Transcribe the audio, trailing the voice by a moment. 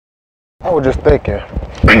I was just thinking,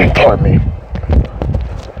 pardon me,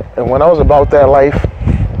 and when I was about that life,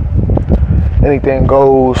 anything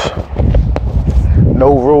goes,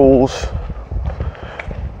 no rules,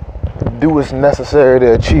 do what's necessary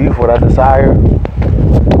to achieve what I desire,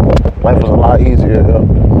 life was a lot easier.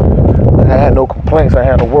 I had no complaints, I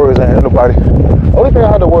had no worries, I had nobody. Only thing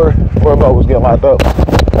I had to worry about was getting locked up.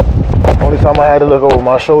 Only time I had to look over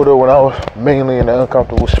my shoulder when I was mainly in an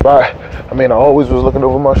uncomfortable spot. I mean, I always was looking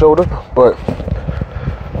over my shoulder, but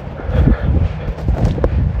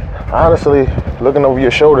honestly, looking over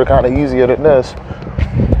your shoulder kind of easier than this.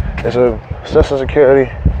 It's a sense of security,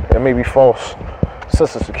 it may be false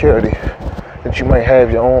sense of security, that you might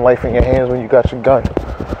have your own life in your hands when you got your gun.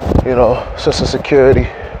 You know, sense of security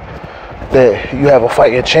that you have a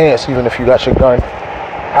fighting chance even if you got your gun.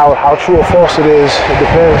 How true or false it is, it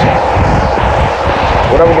depends.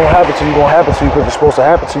 Whatever's gonna happen to you, gonna happen to you because it's supposed to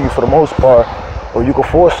happen to you for the most part. Or you can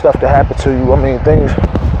force stuff to happen to you. I mean, things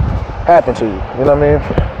happen to you, you know what I mean?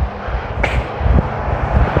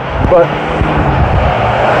 But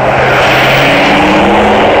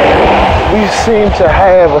we seem to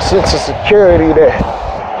have a sense of security that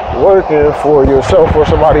working for yourself or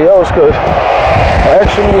somebody else could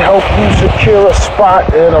actually help you secure a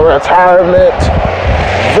spot in a retirement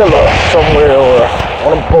villa somewhere or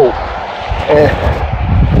on a boat. And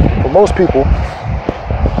for most people,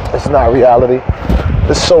 it's not reality.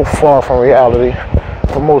 It's so far from reality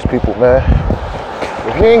for most people, man.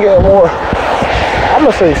 If you ain't getting more, I'm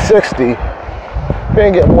gonna say 60, if you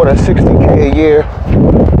ain't getting more than 60K a year,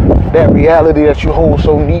 that reality that you hold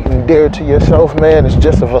so neat and dear to yourself, man, is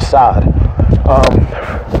just a facade.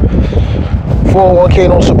 401k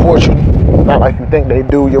don't support you, not like you think they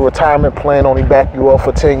do. Your retirement plan only back you up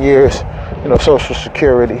for 10 years, you know, Social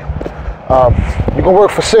Security. You're gonna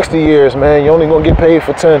work for 60 years, man. You're only gonna get paid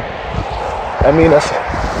for 10. I mean, that's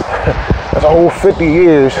a whole 50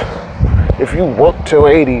 years. If you work till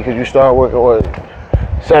 80, because you start working, or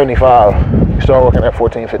 75, you start working at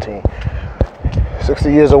 14, 15.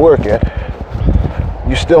 60 years of working,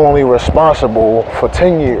 you're still only responsible for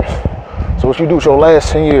 10 years. So what you do with your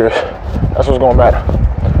last 10 years, that's what's gonna matter.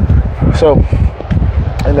 So,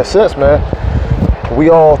 in a sense, man, we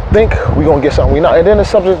all think we're gonna get something we not, and then it's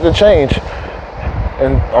subject to change.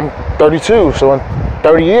 And I'm 32, so in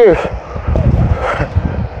 30 years,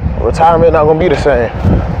 retirement not gonna be the same.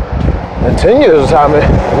 In 10 years,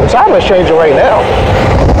 retirement's changing right now.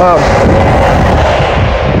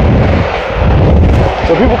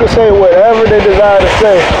 So people can say whatever they desire to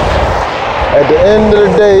say. At the end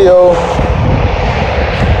of the day, yo,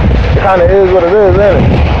 it kind of is what it is, isn't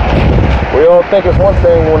it? We all think it's one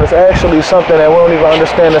thing when it's actually something that we don't even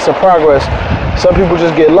understand that's a progress. Some people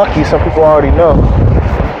just get lucky, some people already know.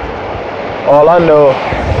 All I know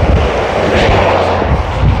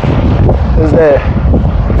is that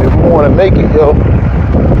if you want to make it, yo,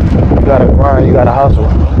 you gotta grind, you gotta hustle.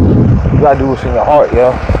 You gotta do what's in your heart,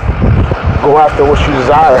 yo. Go after what you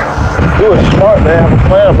desire. Do it smart, man. Have a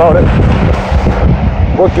plan about it.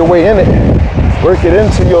 Work your way in it. Work it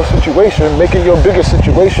into your situation. Make it your biggest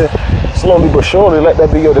situation. Slowly but surely, let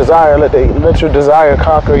that be your desire. Let your desire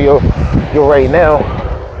conquer your right now.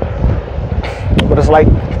 But it's like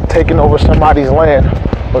taking over somebody's land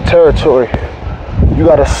or territory. You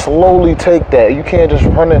gotta slowly take that. You can't just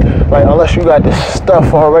run it, like, unless you got this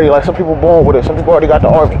stuff already. Like, some people born with it. Some people already got the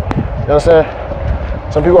army. You know what I'm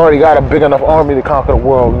saying? Some people already got a big enough army to conquer the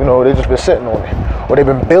world. You know, they just been sitting on it, or they've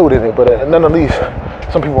been building it. But none of these,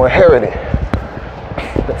 some people inherit it.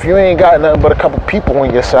 If you ain't got nothing but a couple people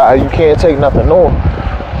on your side, you can't take nothing on.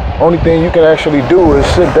 Only thing you can actually do is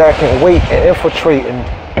sit back and wait and infiltrate and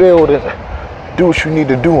build and do what you need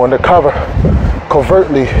to do undercover,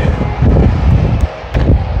 covertly.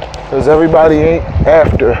 Because everybody ain't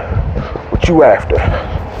after what you after.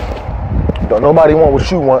 Don't nobody want what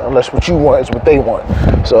you want unless what you want is what they want.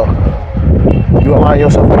 So you align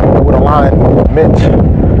yourself with alignment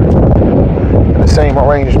in the same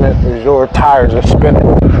arrangement as your tires are spinning.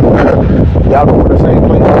 Y'all go to the same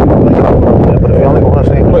place. But if y'all ain't going to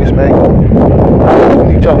the same place, man, you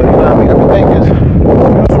need each other. You know what I mean? Everything is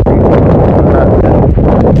usury.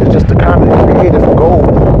 It's just the common creative goal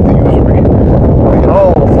of the usury. We can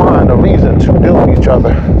all find a reason to build each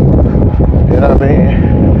other. You know what I mean?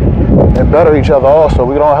 And better each other also.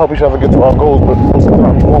 We can all help each other get to our goals, but most of the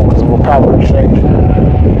time we won't, because of a power exchange.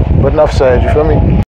 But enough said, you feel me?